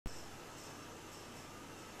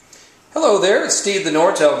Hello there, it's Steve the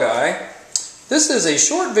Nortel Guy. This is a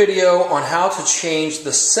short video on how to change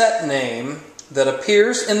the set name that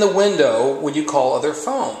appears in the window when you call other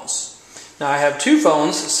phones. Now I have two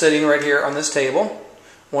phones sitting right here on this table.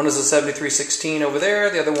 One is a 7316 over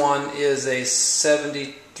there, the other one is a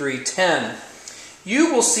 7310.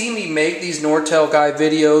 You will see me make these Nortel Guy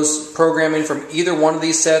videos programming from either one of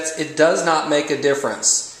these sets. It does not make a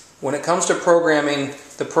difference. When it comes to programming,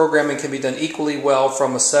 the programming can be done equally well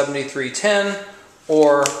from a 7310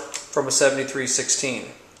 or from a 7316.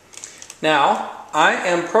 Now, I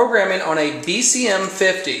am programming on a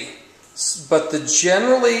BCM50, but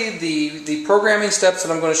generally the programming steps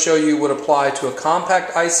that I'm going to show you would apply to a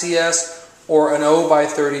compact ICS or an O by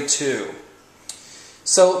 32.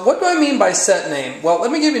 So what do I mean by set name? Well,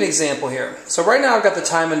 let me give you an example here. So right now I've got the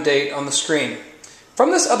time and date on the screen.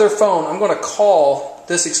 From this other phone, I'm going to call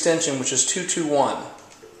this extension, which is 221.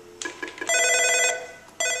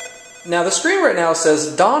 Now the screen right now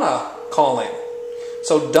says Donna calling.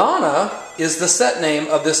 So Donna is the set name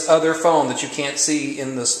of this other phone that you can't see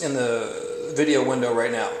in the video window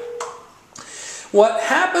right now. What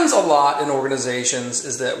happens a lot in organizations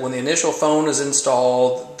is that when the initial phone is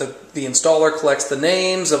installed, the installer collects the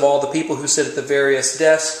names of all the people who sit at the various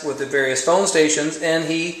desks with the various phone stations, and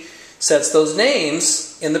he sets those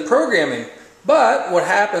names in the programming. But what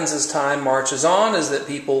happens as time marches on is that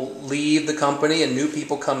people leave the company and new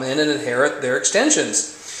people come in and inherit their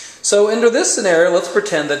extensions. So under this scenario, let's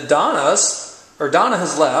pretend that Donna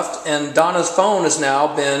has left and Donna's phone has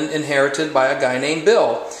now been inherited by a guy named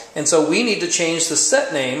Bill. And so we need to change the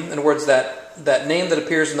set name, in other words, that name that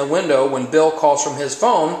appears in the window when Bill calls from his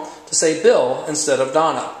phone, to say Bill instead of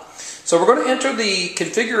Donna. So we're going to enter the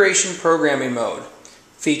configuration programming mode.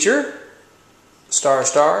 Feature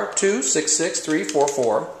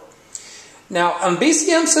 **266-344. Now on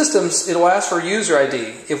BCM systems, it'll ask for user ID.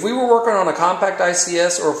 If we were working on a compact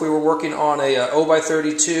ICS or if we were working on a O by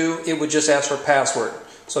 32, it would just ask for password.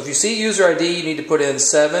 So if you see user ID, you need to put in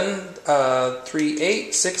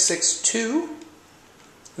 738662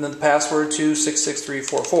 and then the password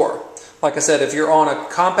 266344. Like I said, if you're on a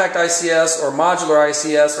compact ICS or modular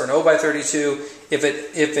ICS or an O by 32, if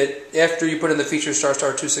it after you put in the feature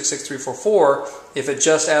 **266344, if it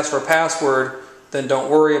just asks for a password, then don't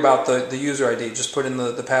worry about the user ID. Just put in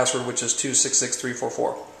the password, which is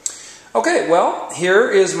 266344. Okay, well,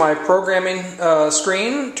 here is my programming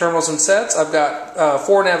screen, terminals and sets. I've got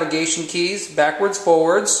 4 navigation keys: backwards,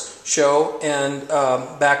 forwards, show, and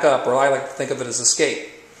back up, or I like to think of it as escape.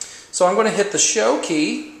 So I'm going to hit the show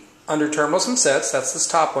key under terminals and sets. That's this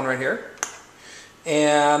top one right here.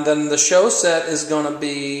 And then the show set is going to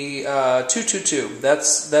be 222.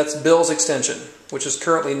 That's Bill's extension, which is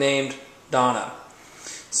currently named Donna.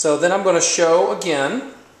 So then I'm going to show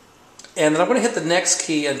again, and then I'm going to hit the next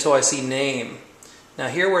key until I see name. Now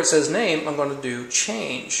here where it says name, I'm going to do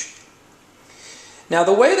change. Now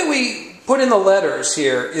the way that we put in the letters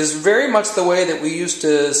here is very much the way that we used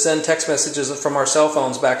to send text messages from our cell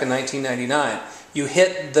phones back in 1999. You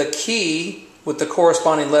hit the key with the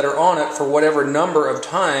corresponding letter on it for whatever number of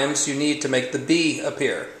times you need to make the B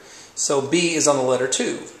appear. So B is on the letter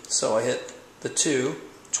 2. So I hit the 2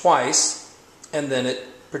 twice, and then it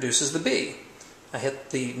produces the B. I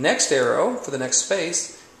hit the next arrow for the next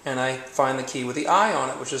space, and I find the key with the I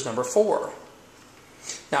on it, which is number 4.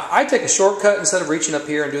 Now I take a shortcut. Instead of reaching up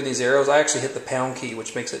here and doing these arrows, I actually hit the pound key,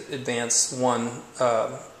 which makes it advance 1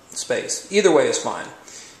 space. Either way is fine.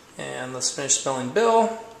 And let's finish spelling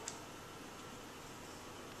Bill.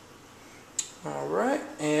 Alright,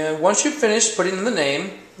 and once you've finished putting in the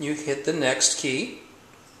name, you hit the next key,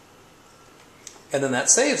 and then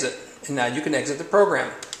that saves it. And now you can exit the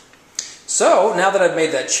program. So, now that I've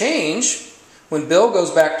made that change, when Bill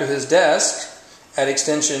goes back to his desk at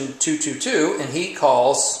extension 222, and he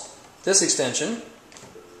calls this extension,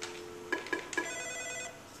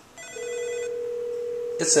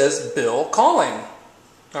 it says Bill calling.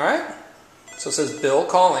 Alright? So it says Bill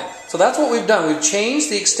calling. So that's what we've done. We've changed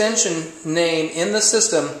the extension name in the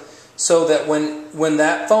system so that when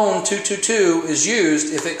that phone 222 is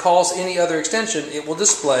used, if it calls any other extension, it will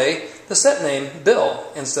display the set name Bill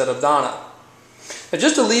instead of Donna. Now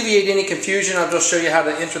just to alleviate any confusion, I'll just show you how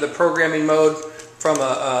to enter the programming mode from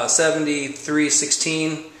a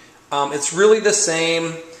 7316. It's really the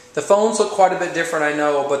same. The phones look quite a bit different, I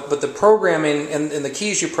know, but the programming and the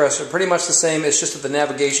keys you press are pretty much the same. It's just that the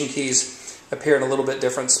navigation keys appear in a little bit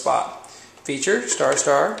different spot. Feature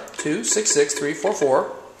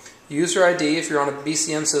 **266-344. User ID, if you're on a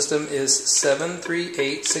BCM system, is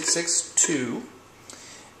 738662.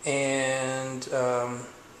 And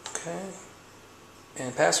okay,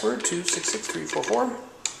 and password 266344.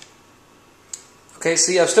 Okay,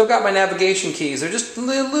 see, I've still got my navigation keys. They're just a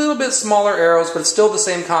little bit smaller arrows, but it's still the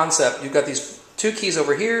same concept. You've got these 2 keys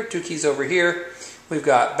over here, 2 keys over here. We've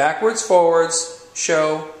got backwards, forwards,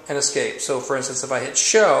 show, and escape. So for instance, if I hit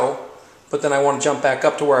show, but then I want to jump back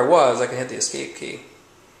up to where I was, I can hit the escape key.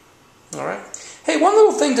 Alright. Hey, one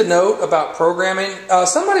little thing to note about programming.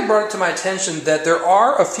 Somebody brought it to my attention that there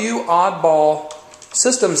are a few oddball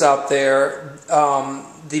systems out there,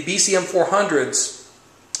 the BCM 400s,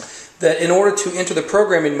 that in order to enter the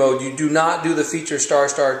programming mode, you do not do the feature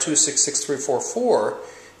 **2663344.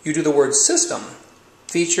 You do the word system.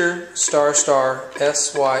 Feature **SYSTEM.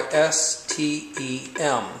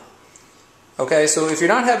 Okay, so if you're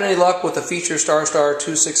not having any luck with the feature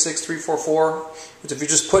 **2663344, if you're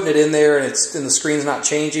just putting it in there and the screen's not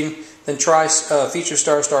changing, then try feature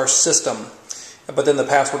 **system. But then the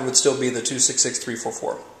password would still be the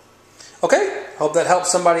 2663344. Okay, hope that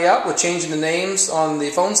helps somebody out with changing the names on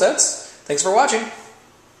the phone sets. Thanks for watching.